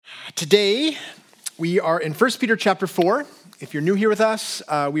Today, we are in 1 Peter chapter 4. If you're new here with us,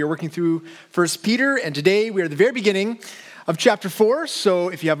 we are working through 1 Peter, and today we are at the very beginning of chapter 4. So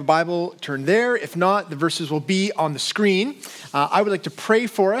if you have a Bible, turn there. If not, the verses will be on the screen. I would like to pray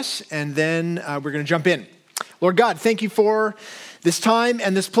for us, and then we're going to jump in. Lord God, thank you for this time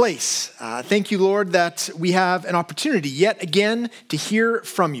and this place. Thank you, Lord, that we have an opportunity yet again to hear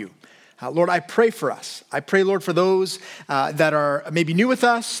from you. Lord, I pray for us. I pray, Lord, for those that are maybe new with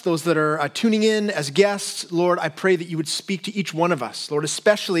us, those that are tuning in as guests. Lord, I pray that you would speak to each one of us. Lord,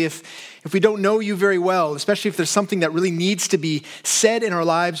 especially if we don't know you very well, especially if there's something that really needs to be said in our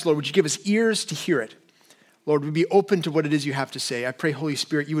lives, Lord, would you give us ears to hear it? Lord, we'd be open to what it is you have to say. I pray, Holy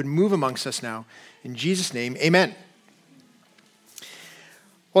Spirit, you would move amongst us now. In Jesus' name, amen.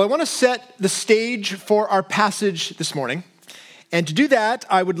 Well, I want to set the stage for our passage this morning. And to do that,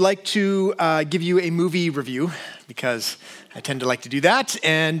 I would like to give you a movie review, because I tend to like to do that.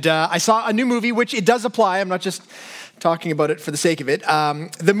 And I saw a new movie, which it does apply. I'm not just talking about it for the sake of it.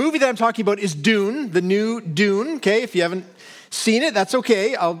 The movie that I'm talking about is Dune, the new Dune. Okay, if you haven't seen it, that's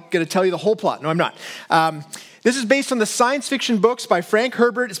okay. I'm going to tell you the whole plot. No, I'm not. This is based on the science fiction books by Frank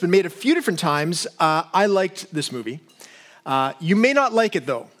Herbert. It's been made a few different times. I liked this movie. You may not like it,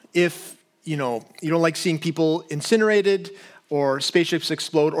 though, if you don't like seeing people incinerated, or spaceships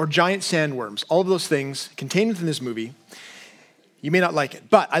explode, or giant sandworms. All of those things contained within this movie. You may not like it.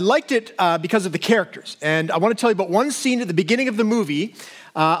 But I liked it because of the characters. And I want to tell you about one scene at the beginning of the movie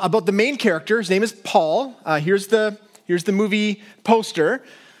about the main character. His name is Paul. Here's the movie poster.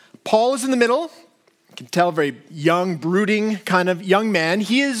 Paul is in the middle. You can tell, very young, brooding kind of young man.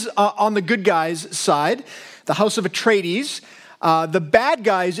 He is on the good guys' side, the House of Atreides. The bad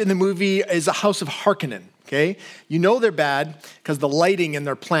guys in the movie is the House of Harkonnen. Okay, you know they're bad because the lighting in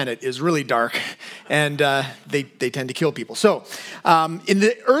their planet is really dark, and they tend to kill people. So,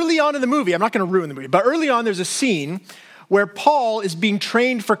 early on in the movie, I'm not going to ruin the movie, but early on there's a scene where Paul is being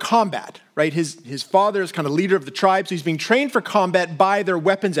trained for combat. Right, his father is kind of leader of the tribe, so he's being trained for combat by their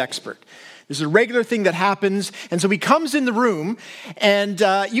weapons expert. This is a regular thing that happens, and so he comes in the room, and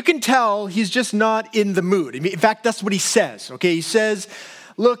you can tell he's just not in the mood. In fact, that's what he says. Okay, he says,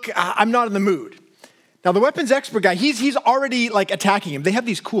 "Look, I'm not in the mood." Now, the weapons expert guy, he's already attacking him. They have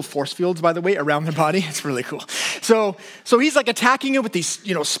these cool force fields, by the way, around their body. It's really cool. So he's attacking him with these,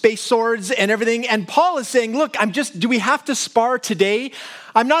 space swords and everything. And Paul is saying, "Look, do we have to spar today?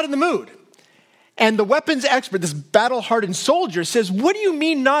 I'm not in the mood." And the weapons expert, this battle-hardened soldier, says, "What do you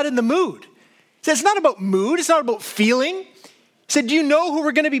mean not in the mood?" He says, "It's not about mood. It's not about feeling." He said, "Do you know who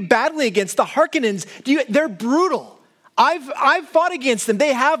we're going to be battling against? The Harkonnens. They're brutal. I've fought against them.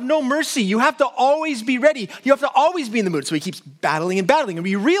 They have no mercy. You have to always be ready. You have to always be in the mood." So he keeps battling and battling. And what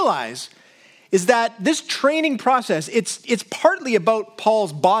you realize is that this training process, it's partly about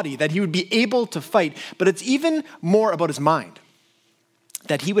Paul's body, that he would be able to fight, but it's even more about his mind,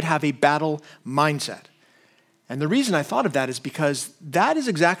 that he would have a battle mindset. And the reason I thought of that is because that is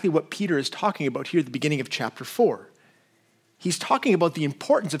exactly what Peter is talking about here at the beginning of chapter 4. He's talking about the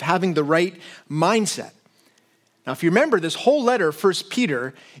importance of having the right mindset. Now, if you remember, this whole letter, 1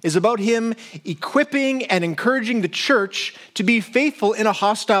 Peter, is about him equipping and encouraging the church to be faithful in a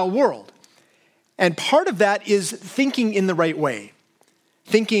hostile world. And part of that is thinking in the right way,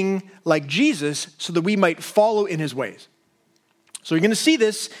 thinking like Jesus so that we might follow in his ways. So you're going to see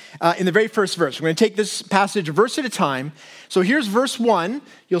this in the very first verse. We're going to take this passage a verse at a time. So here's verse 1.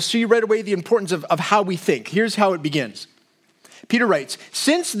 You'll see right away the importance of how we think. Here's how it begins. Peter writes,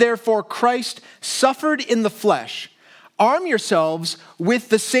 "Since therefore Christ suffered in the flesh, arm yourselves with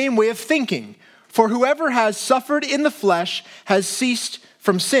the same way of thinking. For whoever has suffered in the flesh has ceased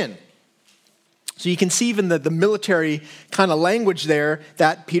from sin." So you can see even the military kind of language there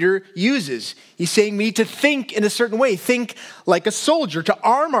that Peter uses. He's saying we need to think in a certain way, think like a soldier, to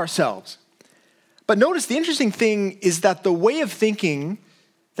arm ourselves. But notice the interesting thing is that the way of thinking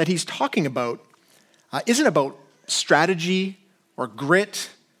that he's talking about isn't about strategy or grit,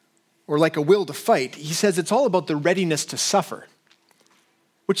 or like a will to fight. He says it's all about the readiness to suffer,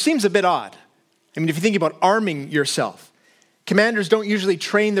 which seems a bit odd. I mean, if you think about arming yourself, commanders don't usually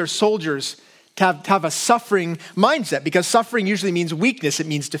train their soldiers to have a suffering mindset, because suffering usually means weakness, it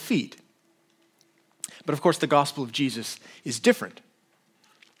means defeat. But of course, the gospel of Jesus is different.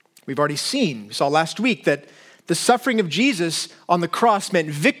 We saw last week that the suffering of Jesus on the cross meant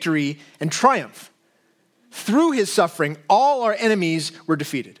victory and triumph. Through his suffering, all our enemies were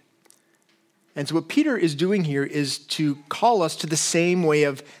defeated. And so what Peter is doing here is to call us to the same way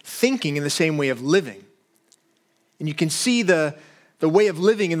of thinking and the same way of living. And you can see the way of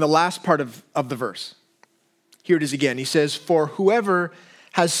living in the last part of the verse. Here it is again. He says, "For whoever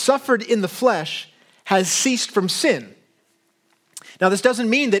has suffered in the flesh has ceased from sin. Now, this doesn't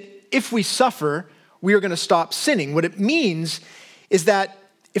mean that if we suffer, we are going to stop sinning. What it means is that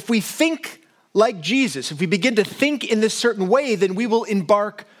if we think like Jesus, if we begin to think in this certain way, then we will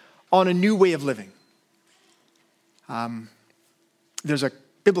embark on a new way of living. There's a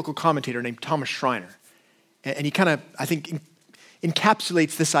biblical commentator named Thomas Schreiner, and he kind of, I think,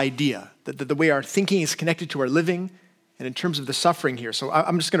 encapsulates this idea that the way our thinking is connected to our living and in terms of the suffering here. So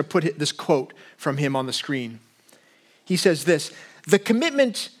I'm just going to put this quote from him on the screen. He says this: "The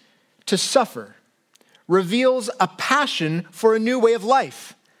commitment to suffer reveals a passion for a new way of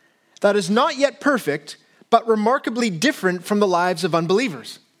life that is not yet perfect, but remarkably different from the lives of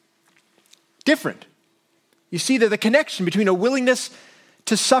unbelievers." Different. You see the connection between a willingness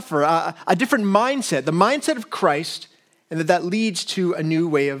to suffer, a different mindset, the mindset of Christ, and that leads to a new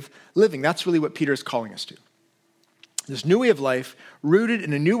way of living. That's really what Peter is calling us to. This new way of life, rooted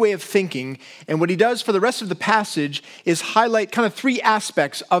in a new way of thinking. And what he does for the rest of the passage is highlight kind of three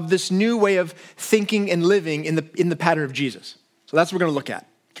aspects of this new way of thinking and living in the pattern of Jesus. So that's what we're going to look at.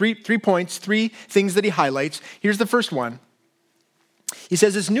 Three points, three things that he highlights. Here's the first one. He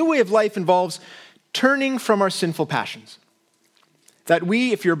says this new way of life involves turning from our sinful passions. That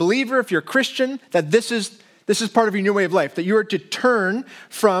we, if you're a believer, if you're a Christian, that this is part of your new way of life, that you are to turn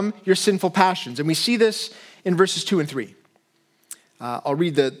from your sinful passions. And we see this in verses 2 and 3. I'll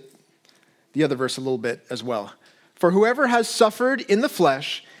read the other verse a little bit as well. "For whoever has suffered in the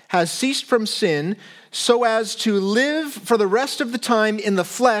flesh has ceased from sin, so as to live for the rest of the time in the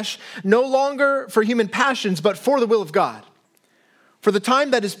flesh, no longer for human passions, but for the will of God. For the time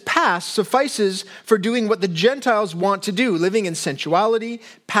that is past suffices for doing what the Gentiles want to do, living in sensuality,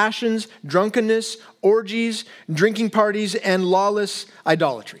 passions, drunkenness, orgies, drinking parties, and lawless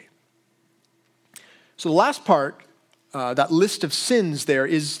idolatry." So the last part, that list of sins there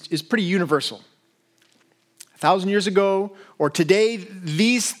is pretty universal. 1,000 years ago or today,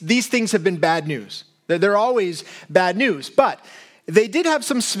 these things have been bad news. They're always bad news, but they did have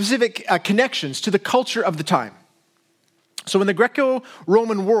some specific connections to the culture of the time. So in the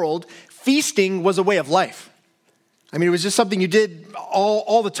Greco-Roman world, feasting was a way of life. I mean, it was just something you did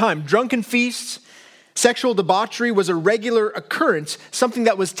all the time. Drunken feasts, sexual debauchery was a regular occurrence, something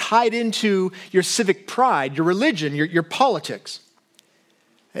that was tied into your civic pride, your religion, your politics.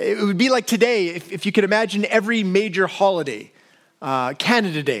 It would be like today, if you could imagine every major holiday,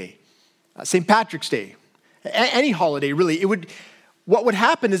 Canada Day, St. Patrick's Day, any holiday really, what would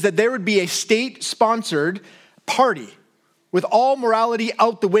happen is that there would be a state-sponsored party with all morality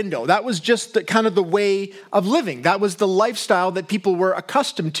out the window. That was just kind of the way of living. That was the lifestyle that people were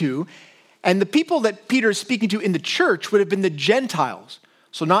accustomed to. And the people that Peter is speaking to in the church would have been the Gentiles.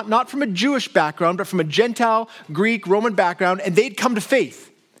 So not from a Jewish background, but from a Gentile, Greek, Roman background, and they'd come to faith.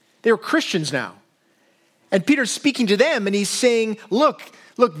 They were Christians now. And Peter's speaking to them, and he's saying, look,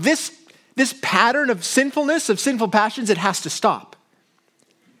 this pattern of sinfulness, of sinful passions, it has to stop.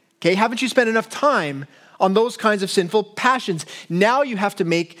 Okay, haven't you spent enough time on those kinds of sinful passions? Now you have to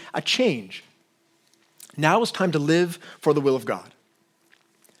make a change. Now it's time to live for the will of God.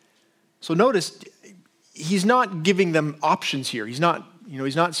 So notice, he's not giving them options here. He's not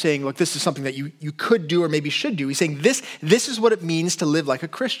saying, look, this is something that you could do or maybe should do. He's saying this is what it means to live like a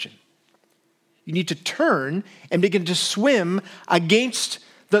Christian. You need to turn and begin to swim against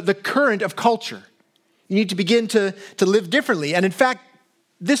the current of culture. You need to begin to live differently. And in fact,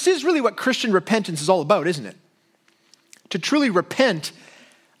 this is really what Christian repentance is all about, isn't it? To truly repent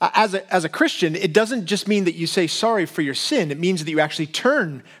as a Christian, it doesn't just mean that you say sorry for your sin. It means that you actually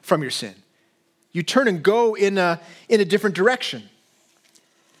turn from your sin. You turn and go in a different direction.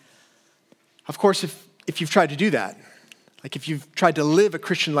 Of course, if you've tried to do that, like if you've tried to live a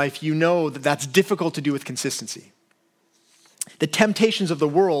Christian life, you know that that's difficult to do with consistency. The temptations of the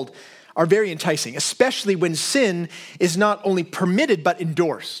world are very enticing, especially when sin is not only permitted but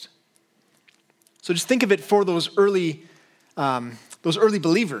endorsed. So just think of it for those early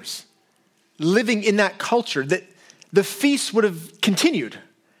believers living in that culture, that the feasts would have continued.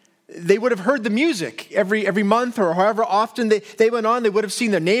 They would have heard the music every month or however often they went on. They would have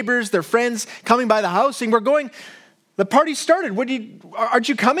seen their neighbors, their friends coming by the house saying, the party started. Aren't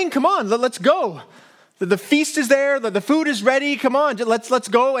you coming? Come on, let's go. The feast is there, the food is ready. Come on, let's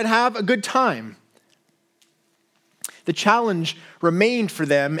go and have a good time. The challenge remained for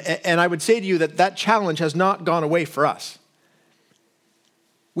them, and I would say to you that challenge has not gone away for us.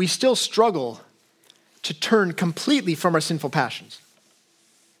 We still struggle to turn completely from our sinful passions.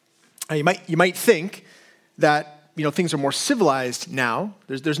 Now, you might think that things are more civilized now.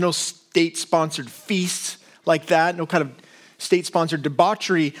 There's no state-sponsored feasts like that, no kind of state-sponsored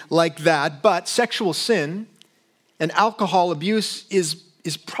debauchery like that, but sexual sin and alcohol abuse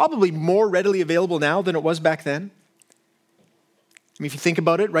is probably more readily available now than it was back then. I mean, if you think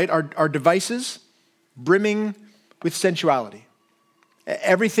about it, right, our devices brimming with sensuality.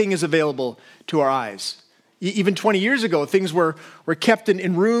 Everything is available to our eyes. Even 20 years ago, things were kept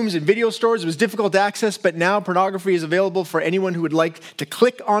in rooms and video stores. It was difficult to access, but now pornography is available for anyone who would like to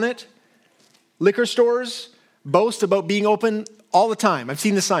click on it. Liquor stores boast about being open all the time. I've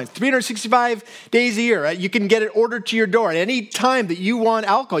seen the signs. 365 days a year. You can get it ordered to your door. At any time that you want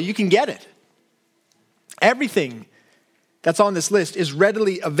alcohol, you can get it. Everything that's on this list is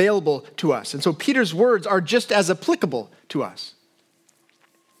readily available to us. And so Peter's words are just as applicable to us.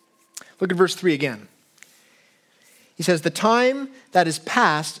 Look at verse 3 again. He says, the time that is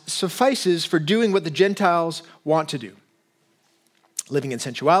past suffices for doing what the Gentiles want to do. Living in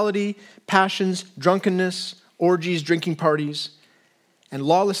sensuality, passions, drunkenness, orgies, drinking parties, and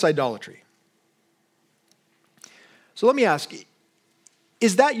lawless idolatry. So let me ask,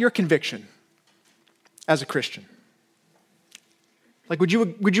 is that your conviction as a Christian? Like, would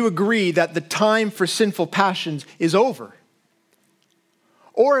you agree that the time for sinful passions is over?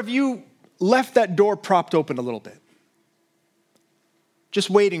 Or have you left that door propped open a little bit? Just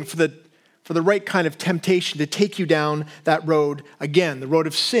waiting for the right kind of temptation to take you down that road again, the road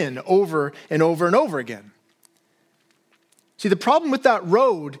of sin, over and over and over again. See, the problem with that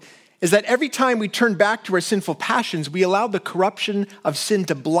road is that every time we turn back to our sinful passions, we allow the corruption of sin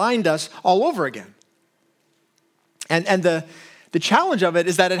to blind us all over again. And the challenge of it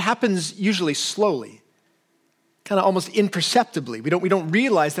is that it happens usually slowly, kind of almost imperceptibly. We don't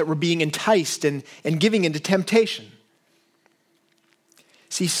realize that we're being enticed and giving into temptation.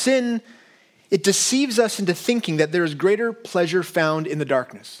 See, sin, it deceives us into thinking that there is greater pleasure found in the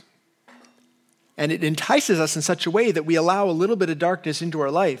darkness. And it entices us in such a way that we allow a little bit of darkness into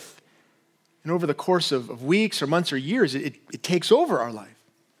our life. And over the course of weeks or months or years, it takes over our life.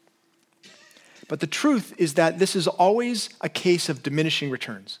 But the truth is that this is always a case of diminishing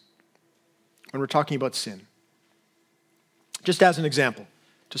returns when we're talking about sin. Just as an example,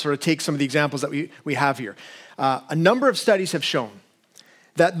 to sort of take some of the examples that we have here. A number of studies have shown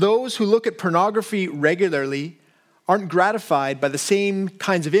that those who look at pornography regularly aren't gratified by the same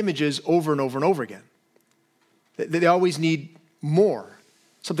kinds of images over and over and over again. They always need more,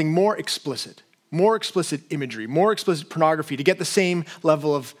 something more explicit imagery, more explicit pornography to get the same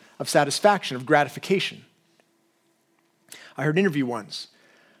level of satisfaction, of gratification. I heard an interview once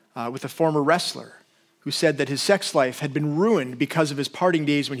with a former wrestler who said that his sex life had been ruined because of his partying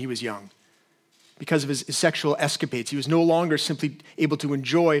days when he was young. Because of his sexual escapades. He was no longer simply able to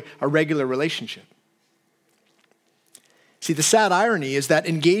enjoy a regular relationship. See, the sad irony is that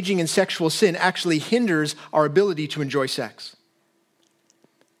engaging in sexual sin actually hinders our ability to enjoy sex.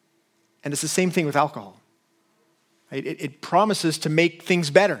 And it's the same thing with alcohol. Right? It promises to make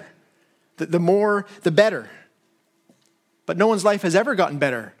things better. The more, the better. But no one's life has ever gotten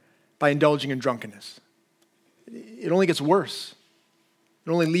better by indulging in drunkenness. It only gets worse. It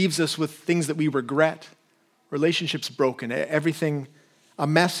only leaves us with things that we regret, relationships broken, everything a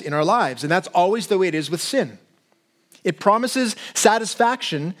mess in our lives. And that's always the way it is with sin. It promises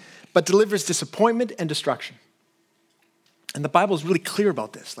satisfaction, but delivers disappointment and destruction. And the Bible is really clear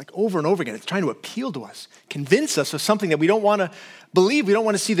about this, like over and over again. It's trying to appeal to us, convince us of something that we don't want to believe. We don't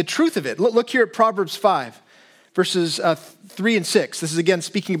want to see the truth of it. Look here at Proverbs 5, verses 3 and 6. This is again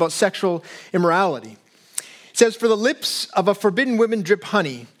speaking about sexual immorality. It says, for the lips of a forbidden woman drip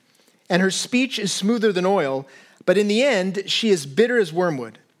honey, and her speech is smoother than oil, but in the end she is bitter as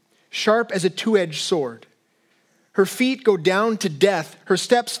wormwood, sharp as a two-edged sword. Her feet go down to death. Her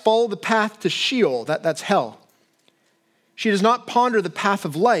steps follow the path to Sheol, that's hell. She does not ponder the path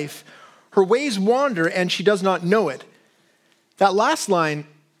of life. Her ways wander, and she does not know it. That last line,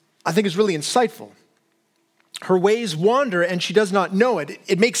 I think, is really insightful. Her ways wander, and she does not know it.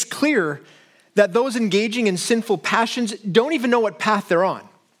 It makes clear that those engaging in sinful passions don't even know what path they're on.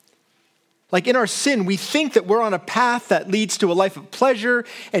 Like in our sin, we think that we're on a path that leads to a life of pleasure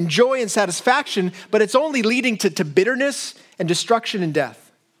and joy and satisfaction, but it's only leading to bitterness and destruction and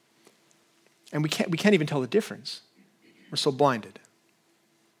death. And we can't even tell the difference. We're so blinded.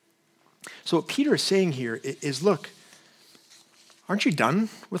 So what Peter is saying here is, look, aren't you done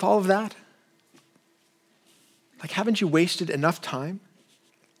with all of that? Like, haven't you wasted enough time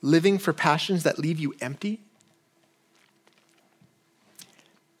living for passions that leave you empty?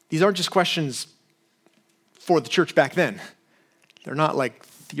 These aren't just questions for the church back then. They're not like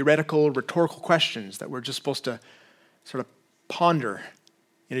theoretical, rhetorical questions that we're just supposed to sort of ponder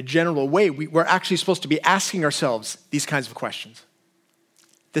in a general way, we're actually supposed to be asking ourselves these kinds of questions.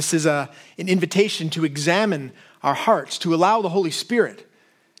 This is an invitation to examine our hearts, to allow the Holy Spirit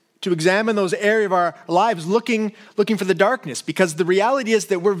to examine those areas of our lives looking for the darkness, because the reality is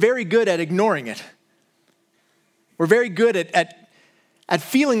that we're very good at ignoring it. We're very good at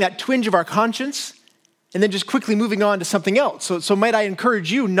feeling that twinge of our conscience and then just quickly moving on to something else. So might I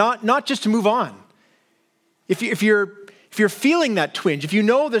encourage you not just to move on. If you're feeling that twinge, if you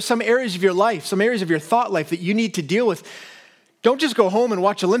know there's some areas of your life, some areas of your thought life that you need to deal with, don't just go home and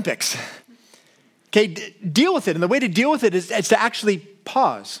watch Olympics. Okay, deal with it. And the way to deal with it is to actually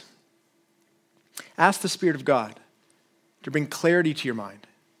pause. Ask the Spirit of God to bring clarity to your mind,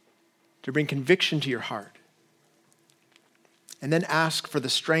 to bring conviction to your heart. And then ask for the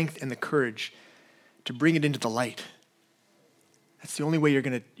strength and the courage to bring it into the light. That's the only way you're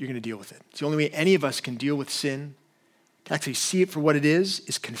going to deal with it. It's the only way any of us can deal with sin. To actually see it for what it is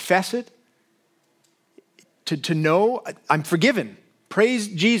confess it. To know I'm forgiven. Praise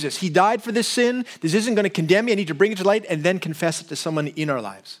Jesus. He died for this sin. This isn't going to condemn me. I need to bring it to light and then confess it to someone in our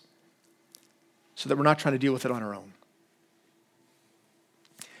lives so that we're not trying to deal with it on our own.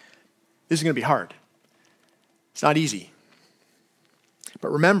 This is going to be hard. It's not easy.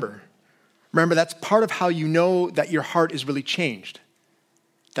 But remember that's part of how you know that your heart is really changed,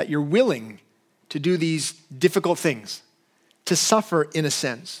 that you're willing to do these difficult things, to suffer in a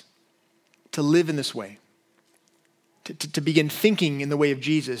sense, to live in this way, to begin thinking in the way of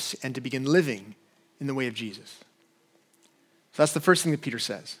Jesus and to begin living in the way of Jesus. So that's the first thing that Peter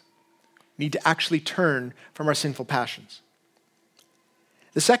says. We need to actually turn from our sinful passions.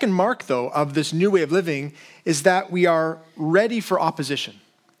 The second mark, though, of this new way of living is that we are ready for opposition.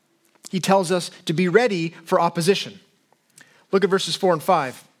 He tells us to be ready for opposition. Look at verses 4 and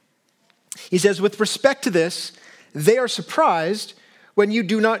 5. He says, with respect to this, they are surprised when you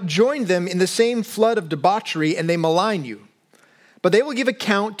do not join them in the same flood of debauchery and they malign you. But they will give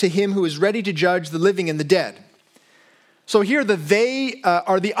account to him who is ready to judge the living and the dead. So here they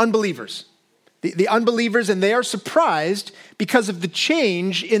are the unbelievers. The unbelievers, and they are surprised because of the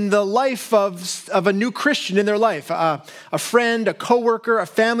change in the life of a new Christian in their life, a friend, a coworker, a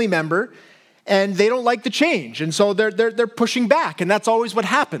family member, and they don't like the change. And so they're pushing back, and that's always what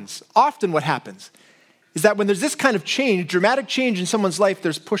happens. Often what happens is that when there's this kind of change, dramatic change in someone's life,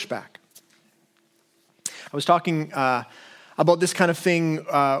 there's pushback. I was talking about this kind of thing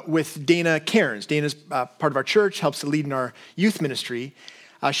with Dana Cairns. Dana's part of our church, helps to lead in our youth ministry.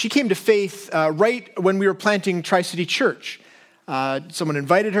 She came to faith right when we were planting Tri-City Church. Someone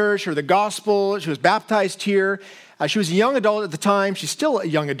invited her, she heard the gospel, she was baptized here. She was a young adult at the time, she's still a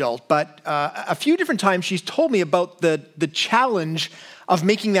young adult, but a few different times she's told me about the challenge of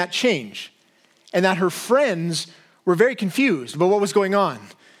making that change, and that her friends were very confused about what was going on,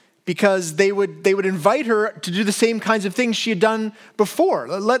 because they would invite her to do the same kinds of things she had done before.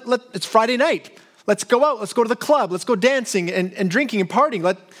 It's Friday night. Let's go out. Let's go to the club. Let's go dancing and drinking and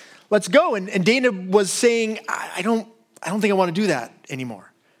partying. Let's go. And Dana was saying, I don't think I want to do that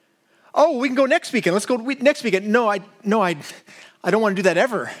anymore. Oh, we can go next weekend. Let's go next weekend. No, I don't want to do that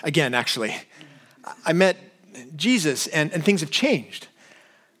ever again, actually. I met Jesus and things have changed.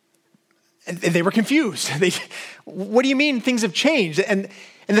 And they were confused. What do you mean things have changed? And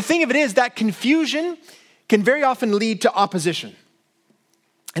the thing of it is that confusion can very often lead to opposition.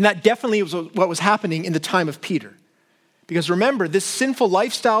 And that definitely was what was happening in the time of Peter. Because remember, this sinful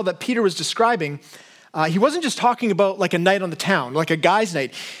lifestyle that Peter was describing, he wasn't just talking about like a night on the town, like a guy's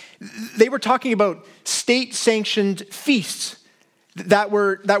night. They were talking about state-sanctioned feasts that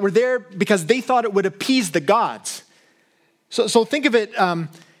were there because they thought it would appease the gods. So think of it,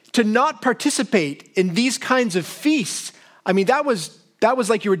 to not participate in these kinds of feasts, I mean, that was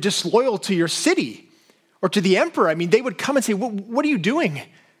like you were disloyal to your city or to the emperor. I mean, they would come and say, what are you doing?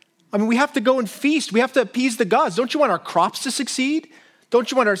 I mean, we have to go and feast. We have to appease the gods. Don't you want our crops to succeed?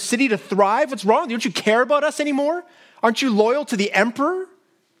 Don't you want our city to thrive? What's wrong? Don't you care about us anymore? Aren't you loyal to the emperor?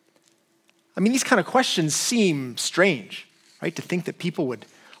 I mean, these kind of questions seem strange, right? To think that people would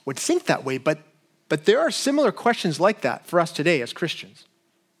think that way, but there are similar questions like that for us today as Christians.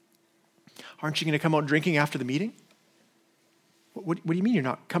 Aren't you going to come out drinking after the meeting? What do you mean you're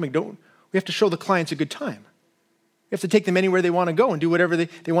not coming? We have to show the clients a good time. We have to take them anywhere they want to go and do whatever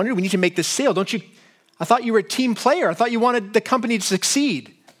they want to do. We need to make this sale. I thought you were a team player. I thought you wanted the company to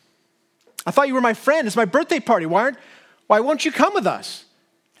succeed. I thought you were my friend. It's my birthday party. Why won't you come with us?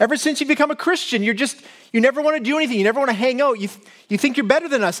 Ever since you've become a Christian, you never want to do anything. You never want to hang out. You think you're better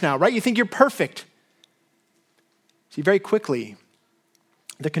than us now, right? You think you're perfect. See, very quickly,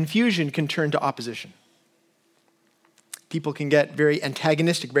 the confusion can turn to opposition. people can get very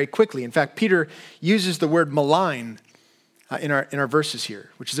antagonistic very quickly. In fact, Peter uses the word malign in our verses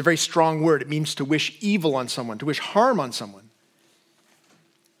here, which is a very strong word. It means to wish evil on someone, to wish harm on someone.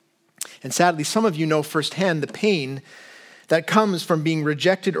 And sadly, some of you know firsthand the pain that comes from being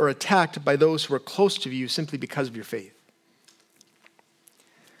rejected or attacked by those who are close to you simply because of your faith.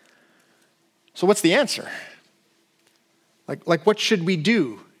 So what's the answer? Like what should we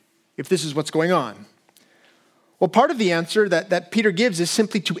do if this is what's going on? Well, part of the answer that Peter gives is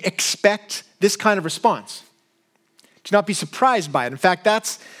simply to expect this kind of response, to not be surprised by it. In fact,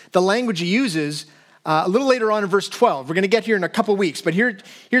 that's the language he uses a little later on in verse 12. We're going to get here in a couple weeks, but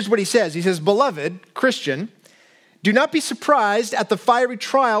here's what he says. He says, "Beloved, Christian, do not be surprised at the fiery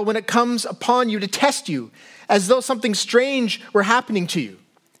trial when it comes upon you to test you, as though something strange were happening to you."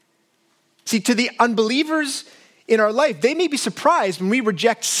 See, to the unbelievers in our life, they may be surprised when we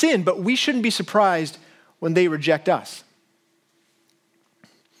reject sin, but we shouldn't be surprised when they reject us.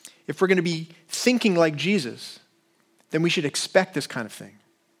 If we're going to be thinking like Jesus, then we should expect this kind of thing,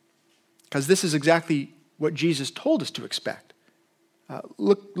 because this is exactly what Jesus told us to expect.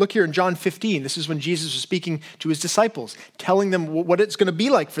 Look here in John 15. This is when Jesus was speaking to his disciples, telling them what it's going to be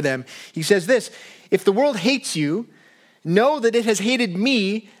like for them. He says this, "If the world hates you, know that it has hated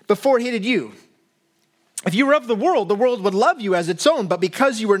me before it hated you. If you were of the world would love you as its own. But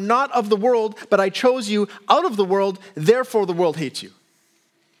because you were not of the world, but I chose you out of the world, therefore the world hates you."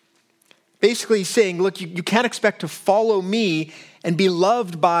 Basically he's saying, look, you can't expect to follow me and be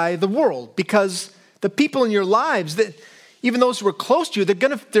loved by the world, because the people in your lives, that even those who are close to you,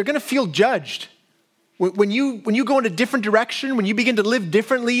 they're gonna feel judged. When you go in a different direction, when you begin to live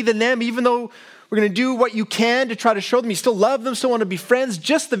differently than them, even though we're going to do what you can to try to show them you still love them, still want to be friends,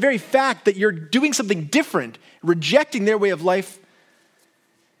 just the very fact that you're doing something different, rejecting their way of life,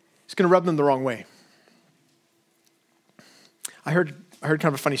 is going to rub them the wrong way. I heard kind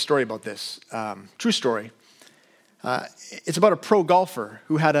of a funny story about this, true story. It's about a pro golfer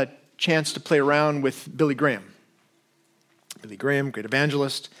who had a chance to play around with Billy Graham. Billy Graham, great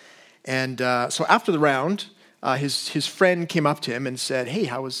evangelist. And so after the round, his friend came up to him and said, "Hey,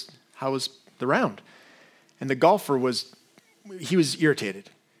 how was the round?" And the golfer was irritated.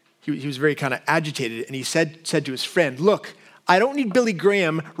 He was very kind of agitated, and he said to his friend, "Look, I don't need Billy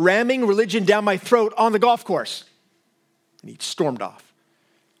Graham ramming religion down my throat on the golf course." And he stormed off.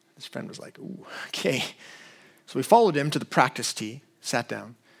 His friend was like, "Ooh, okay." So we followed him to the practice tee, sat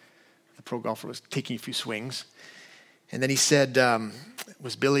down. The pro golfer was taking a few swings. And then he said,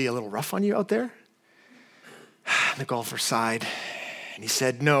 "Was Billy a little rough on you out there?" And the golfer sighed, and he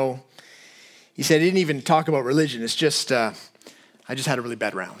said, "No." He said, "He didn't even talk about religion. It's just, I just had a really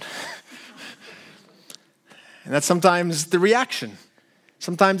bad round." And that's sometimes the reaction.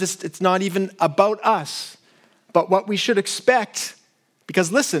 Sometimes it's not even about us, but what we should expect.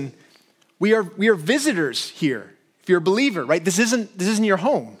 Because listen, we are visitors here. If you're a believer, right? This isn't your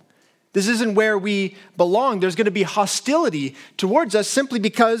home. This isn't where we belong. There's going to be hostility towards us simply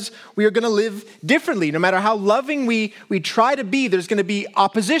because we are going to live differently. No matter how loving we try to be, there's going to be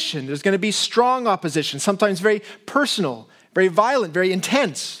opposition. There's going to be strong opposition, sometimes very personal, very violent, very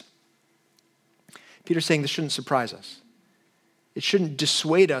intense. Peter's saying this shouldn't surprise us. It shouldn't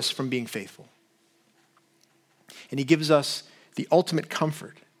dissuade us from being faithful. And he gives us the ultimate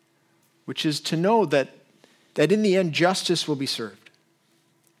comfort, which is to know that in the end, justice will be served.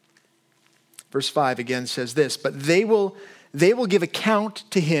 Verse 5 again says this, "But they will give account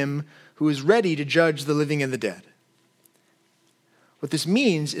to him who is ready to judge the living and the dead." What this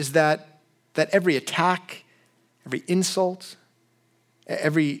means is that every attack, every insult,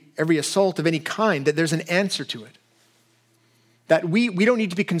 every assault of any kind, that there's an answer to it. That we don't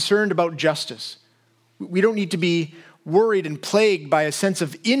need to be concerned about justice. We don't need to be worried and plagued by a sense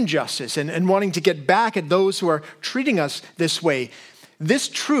of injustice and wanting to get back at those who are treating us this way. This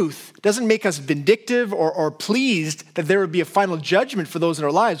truth doesn't make us vindictive or pleased that there would be a final judgment for those in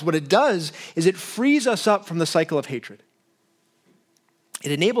our lives. What it does is it frees us up from the cycle of hatred.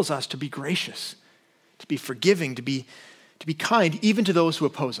 It enables us to be gracious, to be forgiving, to be kind, even to those who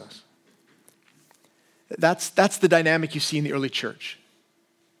oppose us. That's the dynamic you see in the early church,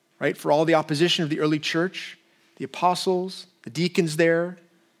 right? For all the opposition of the early church, the apostles, the deacons there,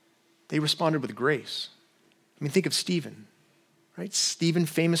 they responded with grace. I mean, think of Stephen. Right? Stephen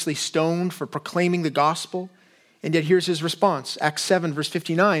famously stoned for proclaiming the gospel. And yet here's his response, Acts 7, verse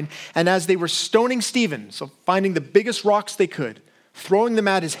 59. "And as they were stoning Stephen," so finding the biggest rocks they could, throwing them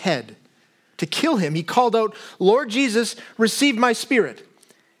at his head to kill him, he called out, "Lord Jesus, receive my spirit."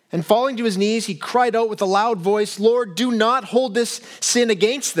 And falling to his knees, he cried out with a loud voice, "Lord, do not hold this sin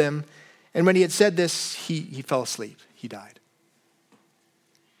against them." And when he had said this, he fell asleep. he died.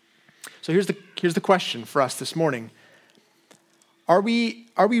 So here's the question for us this morning. Are we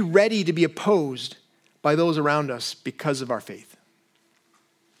ready to be opposed by those around us because of our faith?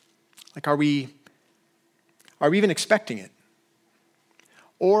 Like, are we even expecting it?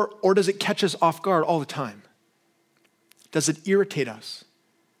 Or does it catch us off guard all the time? Does it irritate us?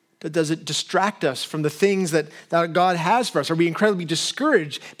 Does it distract us from the things that God has for us? Are we incredibly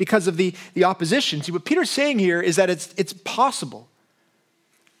discouraged because of the opposition? See, what Peter's saying here is that it's possible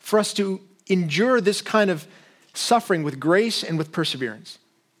for us to endure this kind of suffering with grace and with perseverance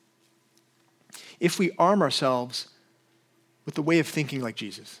if we arm ourselves with the way of thinking like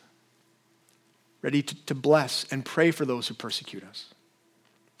Jesus, ready to bless and pray for those who persecute us,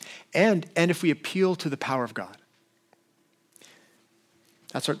 and if we appeal to the power of God.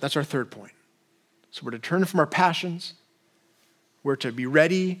 That's our third point. So we're to turn from our passions. We're to be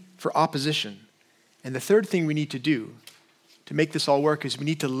ready for opposition. And the third thing we need to do to make this all work is we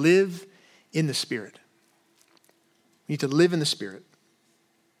need to live in the Spirit. We need to live in the Spirit.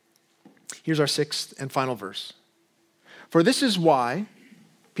 Here's our sixth and final verse. For this is why,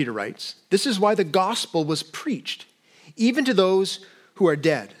 Peter writes, this is why the gospel was preached, even to those who are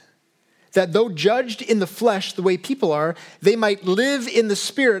dead, that though judged in the flesh the way people are, they might live in the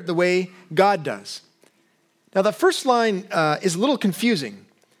Spirit the way God does. Now, the first line is a little confusing.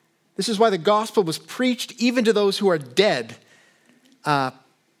 This is why the gospel was preached even to those who are dead.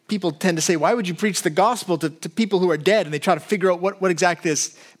 People tend to say, why would you preach the gospel to people who are dead? And they try to figure out what exactly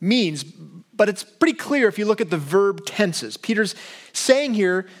this means. But it's pretty clear if you look at the verb tenses. Peter's saying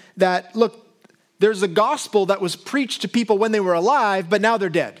here that, look, there's a gospel that was preached to people when they were alive, but now they're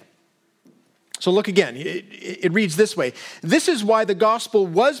dead. So look again, it reads this way. This is why the gospel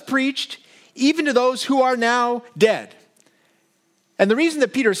was preached even to those who are now dead. And the reason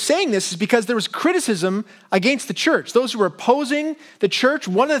that Peter is saying this is because there was criticism against the church. Those who were opposing the church,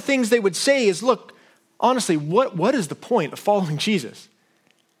 one of the things they would say is, look, honestly, what is the point of following Jesus?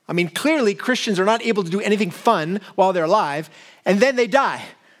 I mean, clearly Christians are not able to do anything fun while they're alive, and then they die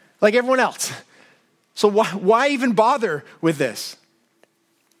like everyone else. So why even bother with this?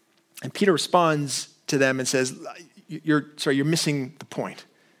 And Peter responds to them and says, you're missing the point.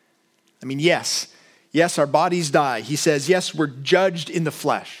 I mean, yes, our bodies die. He says, yes, we're judged in the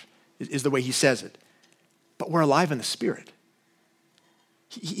flesh, is the way he says it. But we're alive in the Spirit.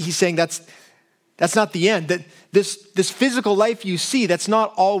 He's saying that's not the end. That this physical life you see, that's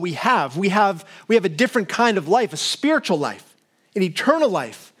not all we have. We have a different kind of life, a spiritual life, an eternal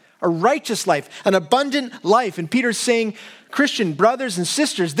life, a righteous life, an abundant life. And Peter's saying, Christian brothers and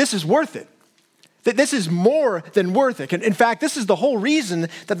sisters, this is worth it. That this is more than worth it. And in fact, this is the whole reason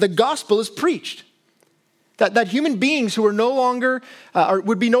that the gospel is preached. That human beings who are no longer,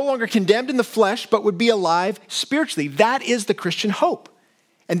 would be no longer condemned in the flesh, but would be alive spiritually. That is the Christian hope.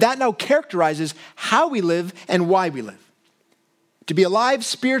 And that now characterizes how we live and why we live. To be alive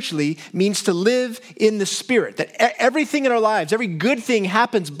spiritually means to live in the Spirit. That everything in our lives, every good thing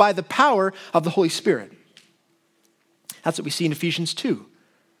happens by the power of the Holy Spirit. That's what we see in Ephesians 2,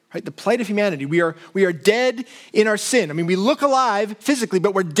 right? The plight of humanity. We are dead in our sin. I mean, we look alive physically,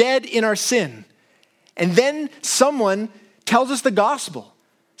 but we're dead in our sin. And then someone tells us the gospel.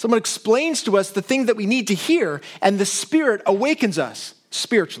 Someone explains to us the thing that we need to hear, and the Spirit awakens us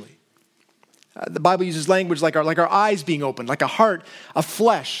spiritually. The Bible uses language like our eyes being opened, like a heart of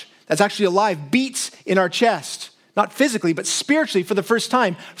flesh that's actually alive, beats in our chest, not physically, but spiritually for the first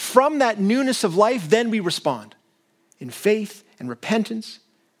time. From that newness of life, then we respond in faith and repentance,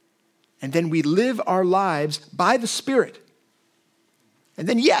 and then we live our lives by the Spirit. And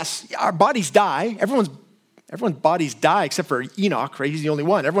then, yes, our bodies die. Everyone's bodies die except for Enoch, right? He's the only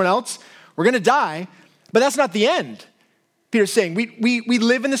one. Everyone else, we're going to die, but that's not the end. Peter's saying we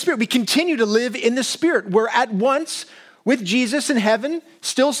live in the Spirit. We continue to live in the Spirit. We're at once with Jesus in heaven,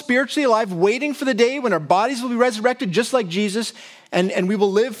 still spiritually alive, waiting for the day when our bodies will be resurrected just like Jesus, and we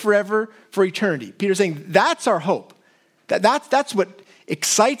will live forever for eternity. Peter's saying that's our hope. That's what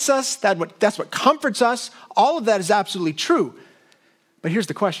excites us. That's what comforts us. All of that is absolutely true. But here's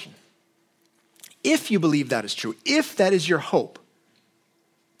the question. If you believe that is true, if that is your hope,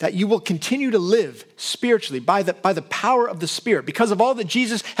 that you will continue to live spiritually by the power of the Spirit, because of all that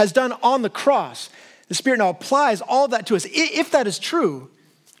Jesus has done on the cross, the Spirit now applies all of that to us. If that is true,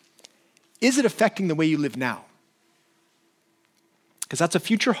 is it affecting the way you live now? Because that's a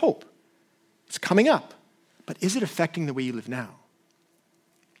future hope. It's coming up. But is it affecting the way you live now?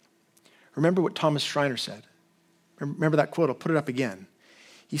 Remember what Thomas Schreiner said. Remember that quote, I'll put it up again.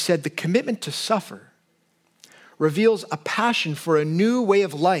 He said, the commitment to suffer reveals a passion for a new way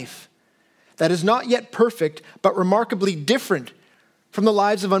of life that is not yet perfect, but remarkably different from the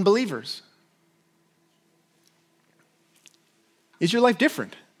lives of unbelievers? Is your life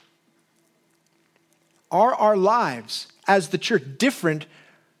different? Are our lives as the church different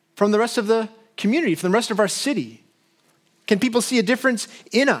from the rest of the community, from the rest of our city? Can people see a difference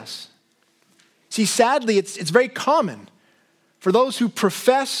in us? See, sadly, it's very common for those who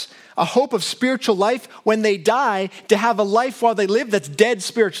profess a hope of spiritual life when they die to have a life while they live that's dead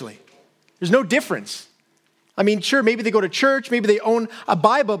spiritually. There's no difference. I mean, sure, maybe they go to church, maybe they own a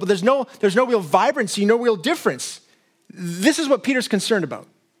Bible, but there's no real vibrancy, no real difference. This is what Peter's concerned about.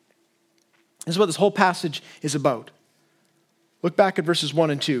 This is what this whole passage is about. Look back at verses 1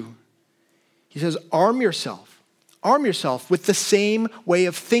 and 2. He says, arm yourself with the same way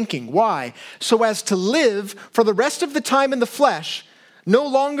of thinking. Why? So as to live for the rest of the time in the flesh, no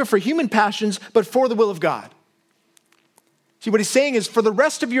longer for human passions, but for the will of God. See, what he's saying is for the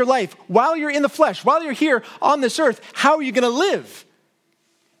rest of your life, while you're in the flesh, while you're here on this earth, how are you going to live?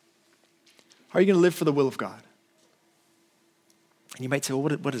 How are you going to live for the will of God? And you might say, well,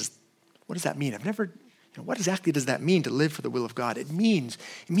 what does that mean? What exactly does that mean to live for the will of God? It means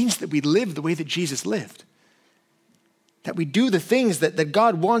that we live the way that Jesus lived. That we do the things that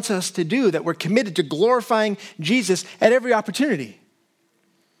God wants us to do, that we're committed to glorifying Jesus at every opportunity.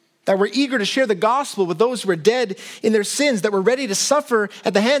 That we're eager to share the gospel with those who are dead in their sins, that we're ready to suffer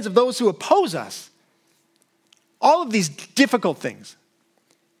at the hands of those who oppose us. All of these difficult things,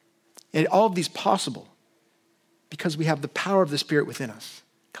 and all of these possible because we have the power of the Spirit within us,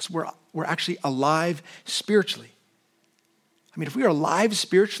 because we're actually alive spiritually. I mean, if we are alive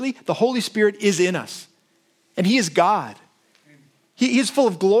spiritually, the Holy Spirit is in us, and he is God. He is full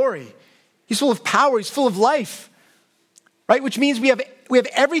of glory. He's full of power. He's full of life, right? Which means we have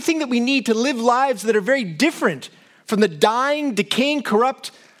everything that we need to live lives that are very different from the dying, decaying,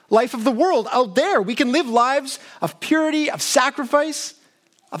 corrupt life of the world out there. We can live lives of purity, of sacrifice,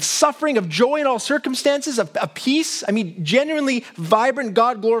 of suffering, of joy in all circumstances, of peace. I mean, genuinely vibrant,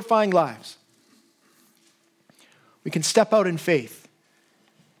 God-glorifying lives. We can step out in faith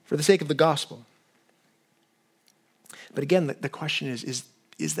for the sake of the gospel. But again, the question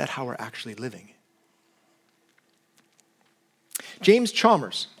is that how we're actually living? James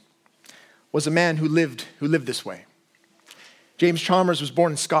Chalmers was a man who lived this way. James Chalmers was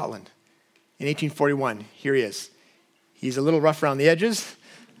born in Scotland in 1841. Here he is. He's a little rough around the edges,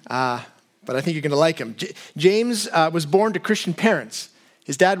 but I think you're going to like him. James was born to Christian parents.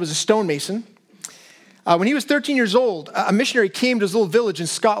 His dad was a stonemason. When he was 13 years old, a missionary came to his little village in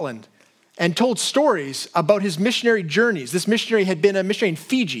Scotland and told stories about his missionary journeys. This missionary had been a missionary in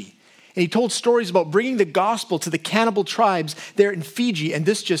Fiji, and he told stories about bringing the gospel to the cannibal tribes there in Fiji, and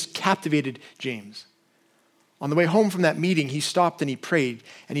this just captivated James. On the way home from that meeting, he stopped and he prayed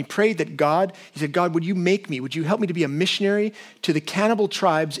that God, he said, God, would you help me to be a missionary to the cannibal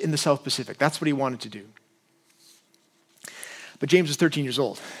tribes in the South Pacific? That's what he wanted to do. But James was 13 years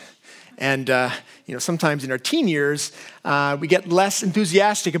old. And, sometimes in our teen years, we get less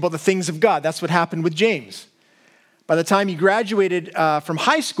enthusiastic about the things of God. That's what happened with James. By the time he graduated from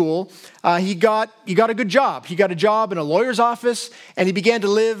high school, he got a good job. He got a job in a lawyer's office, and he began to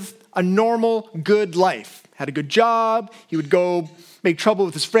live a normal, good life. Had a good job. He would go make trouble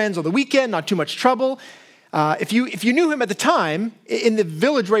with his friends on the weekend, not too much trouble. If you knew him at the time, in the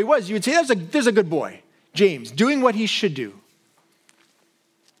village where he was, you would say, there's a good boy, James, doing what he should do.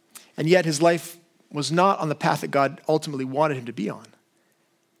 And yet his life was not on the path that God ultimately wanted him to be on.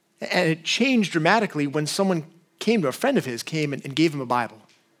 And it changed dramatically when someone a friend of his came and gave him a Bible.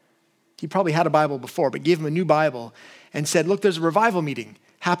 He probably had a Bible before, but gave him a new Bible and said, look, there's a revival meeting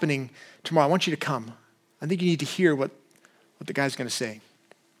happening tomorrow. I want you to come. I think you need to hear what the guy's going to say.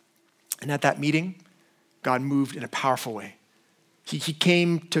 And at that meeting, God moved in a powerful way. He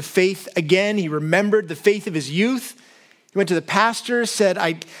came to faith again. He remembered the faith of his youth. He went to the pastor, said,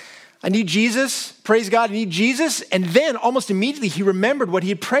 I need Jesus. Praise God, I need Jesus. And then almost immediately he remembered what he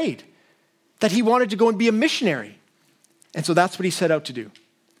had prayed, that he wanted to go and be a missionary. And so that's what he set out to do.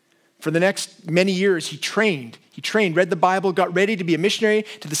 For the next many years, he trained, read the Bible, got ready to be a missionary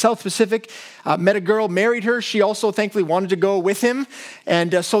to the South Pacific, met a girl, married her. She also thankfully wanted to go with him.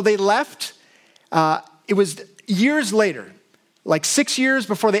 And so they left. It was years later, like 6 years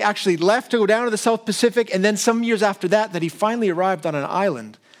before they actually left to go down to the South Pacific, and then some years after that he finally arrived on an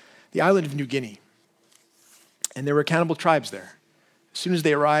island, the island of New Guinea. And there were cannibal tribes there. As soon as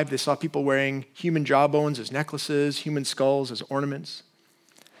they arrived, they saw people wearing human jawbones as necklaces, human skulls as ornaments.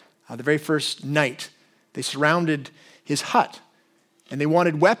 The very first night, they surrounded his hut, and they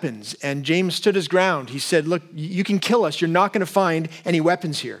wanted weapons, and James stood his ground. He said, look, you can kill us. You're not going to find any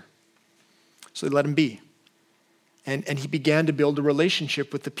weapons here. So they let him be. And he began to build a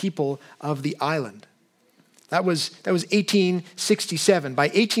relationship with the people of the island. That was 1867. By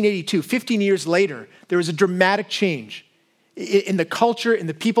 1882, 15 years later, there was a dramatic change in the culture, in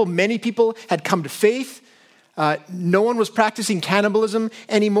the people. Many people had come to faith. No one was practicing cannibalism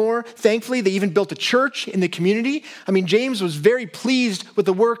anymore. Thankfully, they even built a church in the community. I mean, James was very pleased with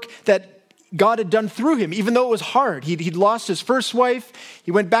the work that God had done through him, even though it was hard. He'd lost his first wife.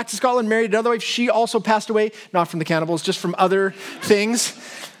 He went back to Scotland, married another wife. She also passed away, not from the cannibals, just from other things.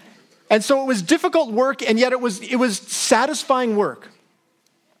 And so it was difficult work, and yet it was satisfying work.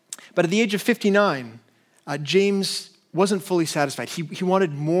 But at the age of 59, James wasn't fully satisfied. He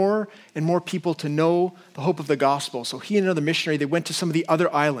wanted more and more people to know the hope of the gospel. So he and another missionary, they went to some of the other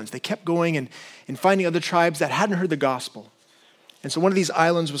islands. They kept going and finding other tribes that hadn't heard the gospel. And so one of these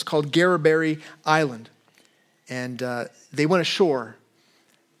islands was called Garrabarry Island. And they went ashore,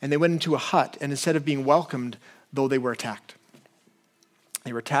 and they went into a hut, and instead of being welcomed, though, they were attacked.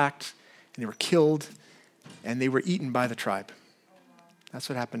 They were attacked, and they were killed, and they were eaten by the tribe. That's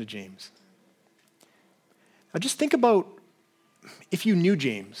what happened to James. Now just think about if you knew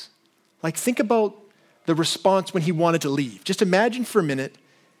James. Like, think about the response when he wanted to leave. Just imagine for a minute,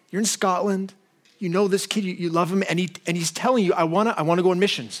 you're in Scotland, you know this kid, you love him, and he's telling you, I want to go on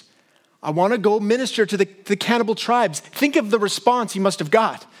missions. I want to go minister to the cannibal tribes. Think of the response he must have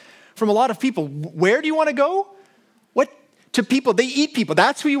got from a lot of people. Where do you want to go? What? To people. They eat people.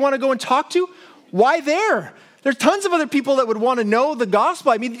 That's who you want to go and talk to? Why there? There's tons of other people that would want to know the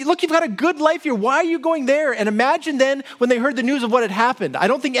gospel. I mean, look, you've got a good life here. Why are you going there? And imagine then when they heard the news of what had happened. I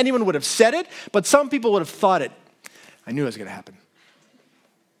don't think anyone would have said it, but some people would have thought it. I knew it was going to happen.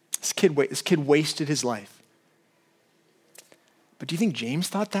 This kid wasted his life. But do you think James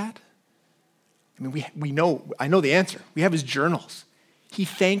thought that? I mean, I know the answer. We have his journals. He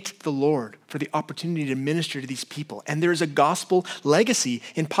thanked the Lord for the opportunity to minister to these people. And there is a gospel legacy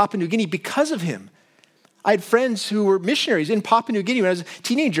in Papua New Guinea because of him. I had friends who were missionaries in Papua New Guinea when I was a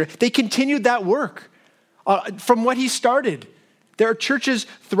teenager. They continued that work from what he started. There are churches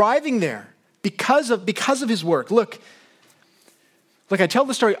thriving there because of his work. Look, I tell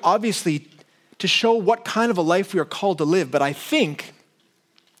the story obviously to show what kind of a life we are called to live, but I think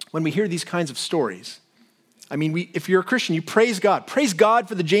when we hear these kinds of stories, I mean, if you're a Christian, you praise God. Praise God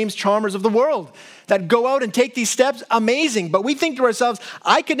for the James Chalmers of the world that go out and take these steps. Amazing. But we think to ourselves,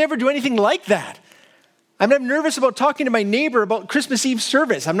 I could never do anything like that. I'm nervous about talking to my neighbor about Christmas Eve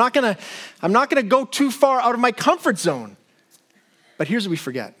service. I'm not gonna go too far out of my comfort zone. But here's what we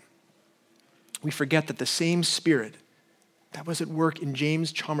forget. We forget that the same Spirit that was at work in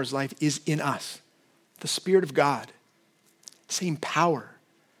James Chalmers' life is in us. The Spirit of God. Same power.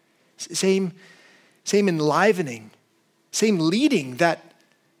 Same enlivening. Same leading that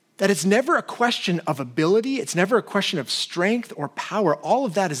it's never a question of ability. It's never a question of strength or power. All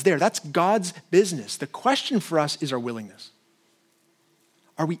of that is there. That's God's business. The question for us is our willingness.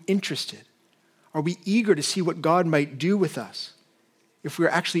 Are we interested? Are we eager to see what God might do with us if we're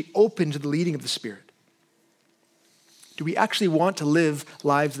actually open to the leading of the Spirit? Do we actually want to live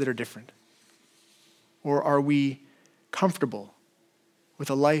lives that are different? Or are we comfortable with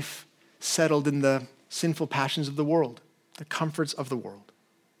a life settled in the sinful passions of the world, the comforts of the world?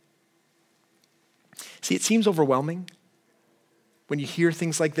 See, it seems overwhelming when you hear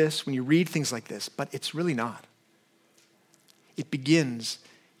things like this, when you read things like this, but it's really not. It begins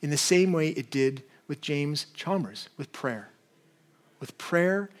in the same way it did with James Chalmers, with prayer. With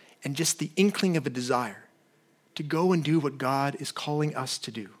prayer and just the inkling of a desire to go and do what God is calling us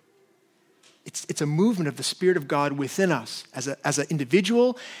to do. It's a movement of the Spirit of God within us as an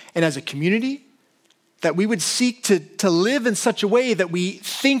individual and as a community, that we would seek to live in such a way that we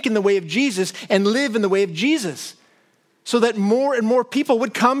think in the way of Jesus and live in the way of Jesus, so that more and more people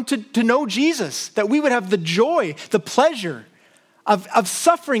would come to know Jesus, that we would have the joy, the pleasure of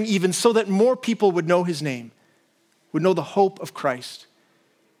suffering even, so that more people would know his name, would know the hope of Christ,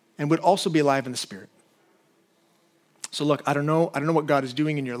 and would also be alive in the Spirit. So look, I don't know what God is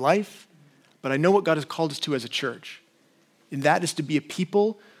doing in your life, but I know what God has called us to as a church, and that is to be a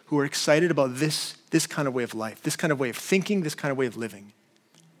people who are excited about this kind of way of life, this kind of way of thinking, this kind of way of living.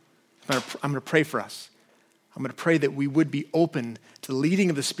 I'm going to pray for us. I'm going to pray that we would be open to the leading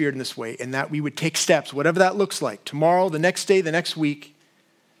of the Spirit in this way, and that we would take steps, whatever that looks like, tomorrow, the next day, the next week,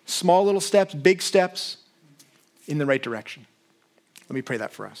 small little steps, big steps, in the right direction. Let me pray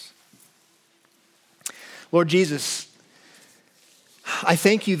that for us. Lord Jesus, I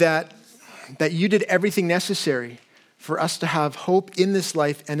thank you that you did everything necessary for us to have hope in this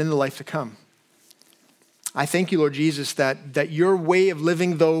life and in the life to come. I thank you, Lord Jesus, that your way of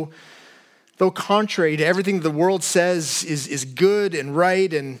living, though though contrary to everything the world says is good and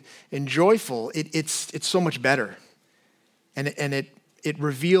right and joyful, it's so much better. And it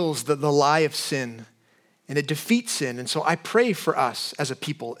reveals the lie of sin, and it defeats sin. And so I pray for us as a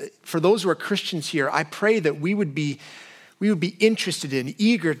people, for those who are Christians here, I pray that we would be interested in,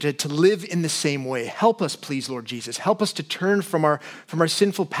 eager to live in the same way. Help us, please, Lord Jesus. Help us to turn from our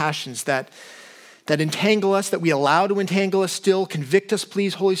sinful passions that entangle us, that we allow to entangle us still. Convict us,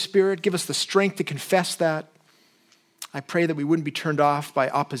 please, Holy Spirit. Give us the strength to confess that. I pray that we wouldn't be turned off by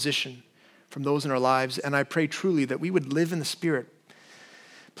opposition from those in our lives. And I pray truly that we would live in the Spirit.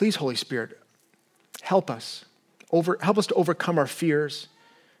 Please, Holy Spirit, help us. Help us to overcome our fears,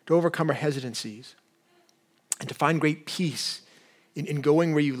 to overcome our hesitancies, and to find great peace in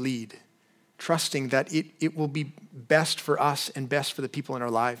going where you lead, trusting that it will be best for us and best for the people in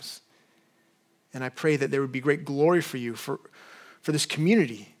our lives. And I pray that there would be great glory for you, for this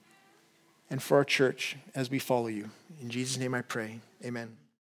community, and for our church as we follow you. In Jesus' name I pray, amen.